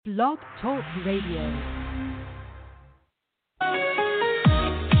Blog Talk Radio.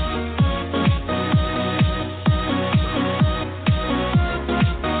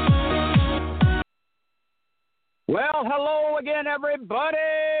 Well, hello again, everybody.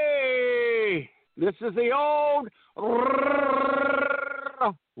 This is the old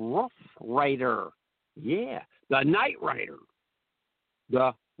Rough Rider. Yeah, the Night Rider.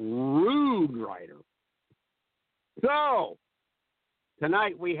 The Rude Rider. So,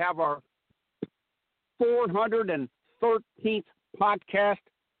 tonight we have our 413th podcast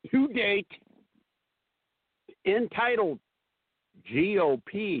to date entitled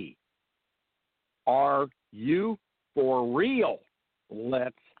GOP. Are you for real?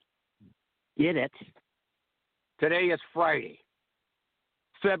 Let's get it. Today is Friday,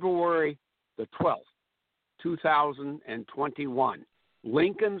 February the 12th, 2021.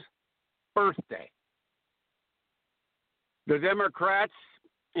 Lincoln's birthday. The Democrats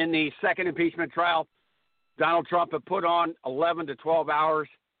in the second impeachment trial, Donald Trump had put on 11 to 12 hours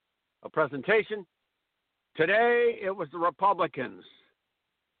of presentation. Today, it was the Republicans.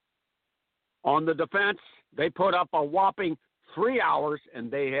 On the defense, they put up a whopping 3 hours,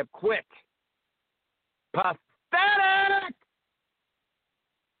 and they have quit. Pathetic!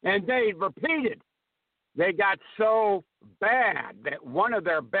 And they repeated. They got so bad that one of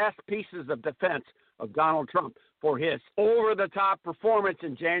their best pieces of defense of Donald Trump for his over-the-top performance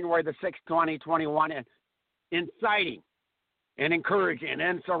in January the 6th, 2021, and inciting and encouraging an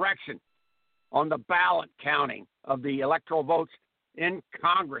insurrection on the ballot counting of the electoral votes in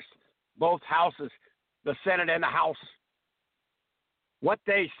Congress, both houses, the Senate and the House. What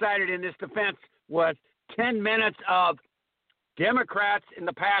they cited in this defense was 10 minutes of Democrats in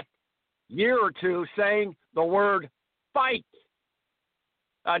the past year or two saying the word fight.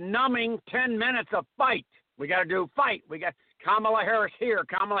 A numbing 10 minutes of fight. We got to do fight. We got Kamala Harris here,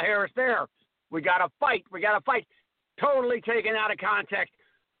 Kamala Harris there. We got to fight. We got to fight. Totally taken out of context.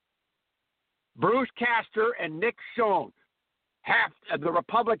 Bruce Castor and Nick Schoen, half of the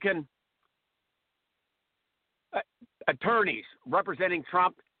Republican attorneys representing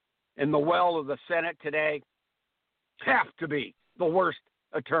Trump in the well of the Senate today, have to be the worst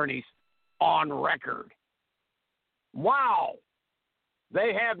attorneys on record. Wow.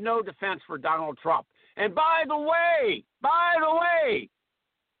 They have no defense for Donald Trump. And by the way,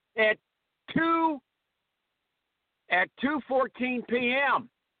 at 2:14 p.m.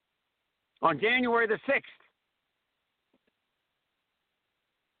 on January the 6th,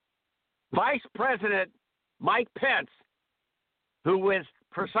 Vice President Mike Pence, who is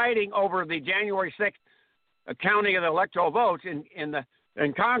presiding over the January 6th counting of the electoral votes in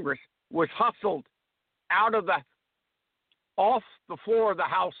Congress, was hustled off the floor of the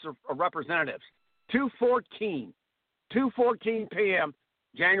House of Representatives. 2:14 p.m.,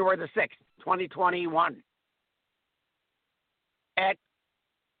 January the 6th, 2021. At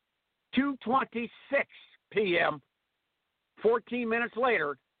 2:26 p.m., 14 minutes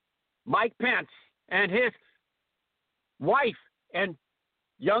later, Mike Pence and his wife and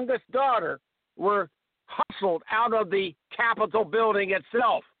youngest daughter were hustled out of the Capitol building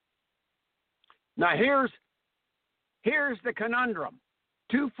itself. Now, here's the conundrum.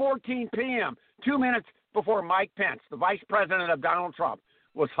 2:14 p.m., 2 minutes before Mike Pence, the vice president of Donald Trump,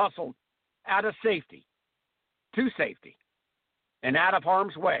 was hustled out of safety, to safety, and out of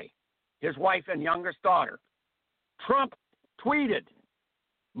harm's way, his wife and youngest daughter. Trump tweeted,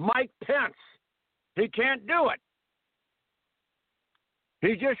 Mike Pence, he can't do it.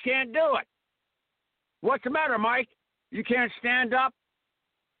 He just can't do it. What's the matter, Mike? You can't stand up?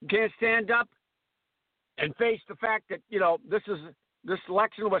 You can't stand up and face the fact that, this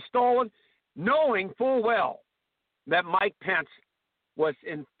election was stolen, knowing full well that Mike Pence was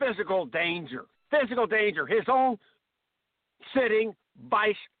in physical danger, his own sitting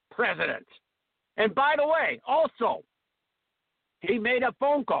vice president. And by the way, also, he made a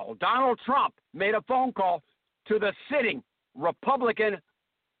phone call. Donald Trump made a phone call to the sitting Republican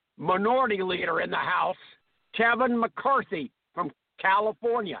minority leader in the House, Kevin McCarthy from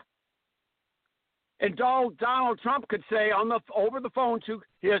California. And Donald Trump could say over the phone to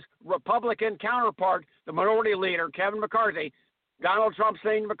his Republican counterpart, the minority leader, Kevin McCarthy, Donald Trump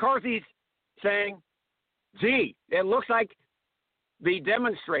saying, McCarthy's saying, gee, it looks like the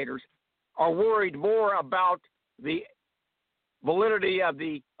demonstrators are worried more about the validity of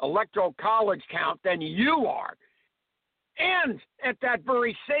the electoral college count than you are. And at that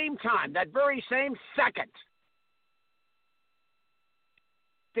very same time, that very same second,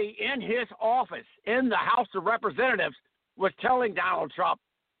 in his office in the House of Representatives was telling Donald Trump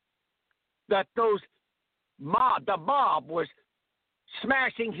that the mob was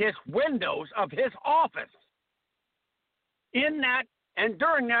smashing his windows of his office in that and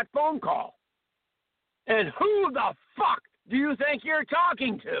during that phone call. And who the fuck do you think you're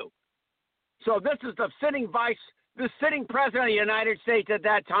talking to? So this is the sitting president of the United States at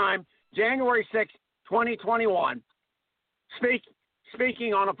that time, January 6, 2021,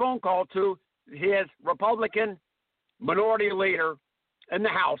 speaking on a phone call to his Republican minority leader in the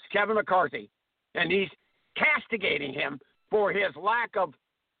House, Kevin McCarthy, and he's castigating him for his lack of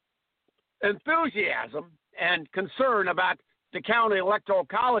enthusiasm and concern about the county electoral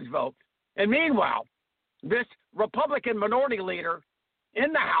college vote. And meanwhile, this Republican minority leader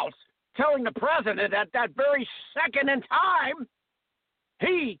in the House telling the president at that very second in time,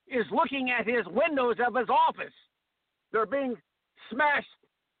 he is looking at his windows of his office. They're being smashed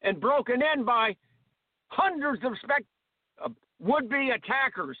and broken in by hundreds of would-be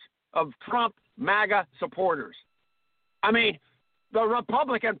attackers of Trump MAGA supporters. I mean, the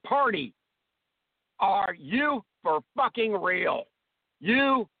Republican Party, are you for fucking real?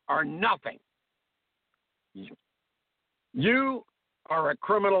 You are nothing. You are a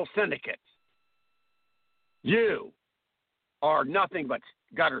criminal syndicate. You are nothing but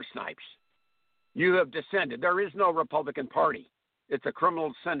gutter snipes. You have descended. There is no Republican Party. It's a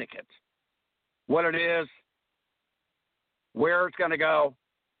criminal syndicate. What it is, where it's going to go.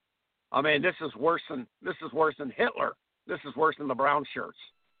 I mean, this is worse than Hitler. This is worse than the brown shirts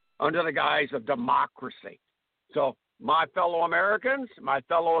under the guise of democracy. So my fellow Americans, my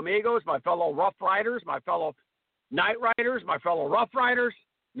fellow amigos, my fellow Rough Riders, my fellow Night Riders, my fellow Rough Riders,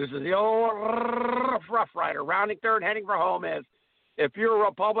 this is the old Rough Rider rounding third, heading for home. Is if you're a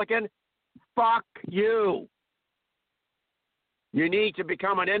Republican, fuck you. You need to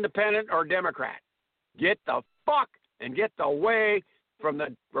become an independent or Democrat. Get the fuck and get away from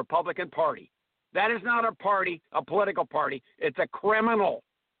the Republican Party. That is not a party, a political party. It's a criminal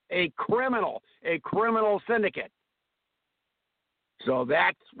syndicate. So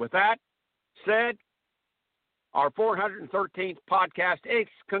with that said, our 413th podcast is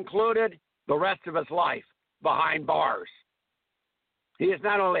concluded. The rest of his life behind bars. He is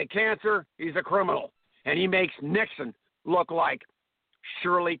not only a cancer, he's a criminal. And he makes Nixon look like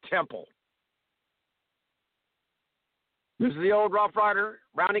Shirley Temple. This is the old Rough Rider,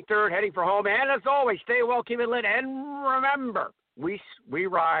 rounding third, heading for home. And as always, stay well, keep it lit, and remember, we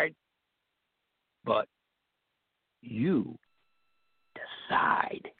ride, but you decide.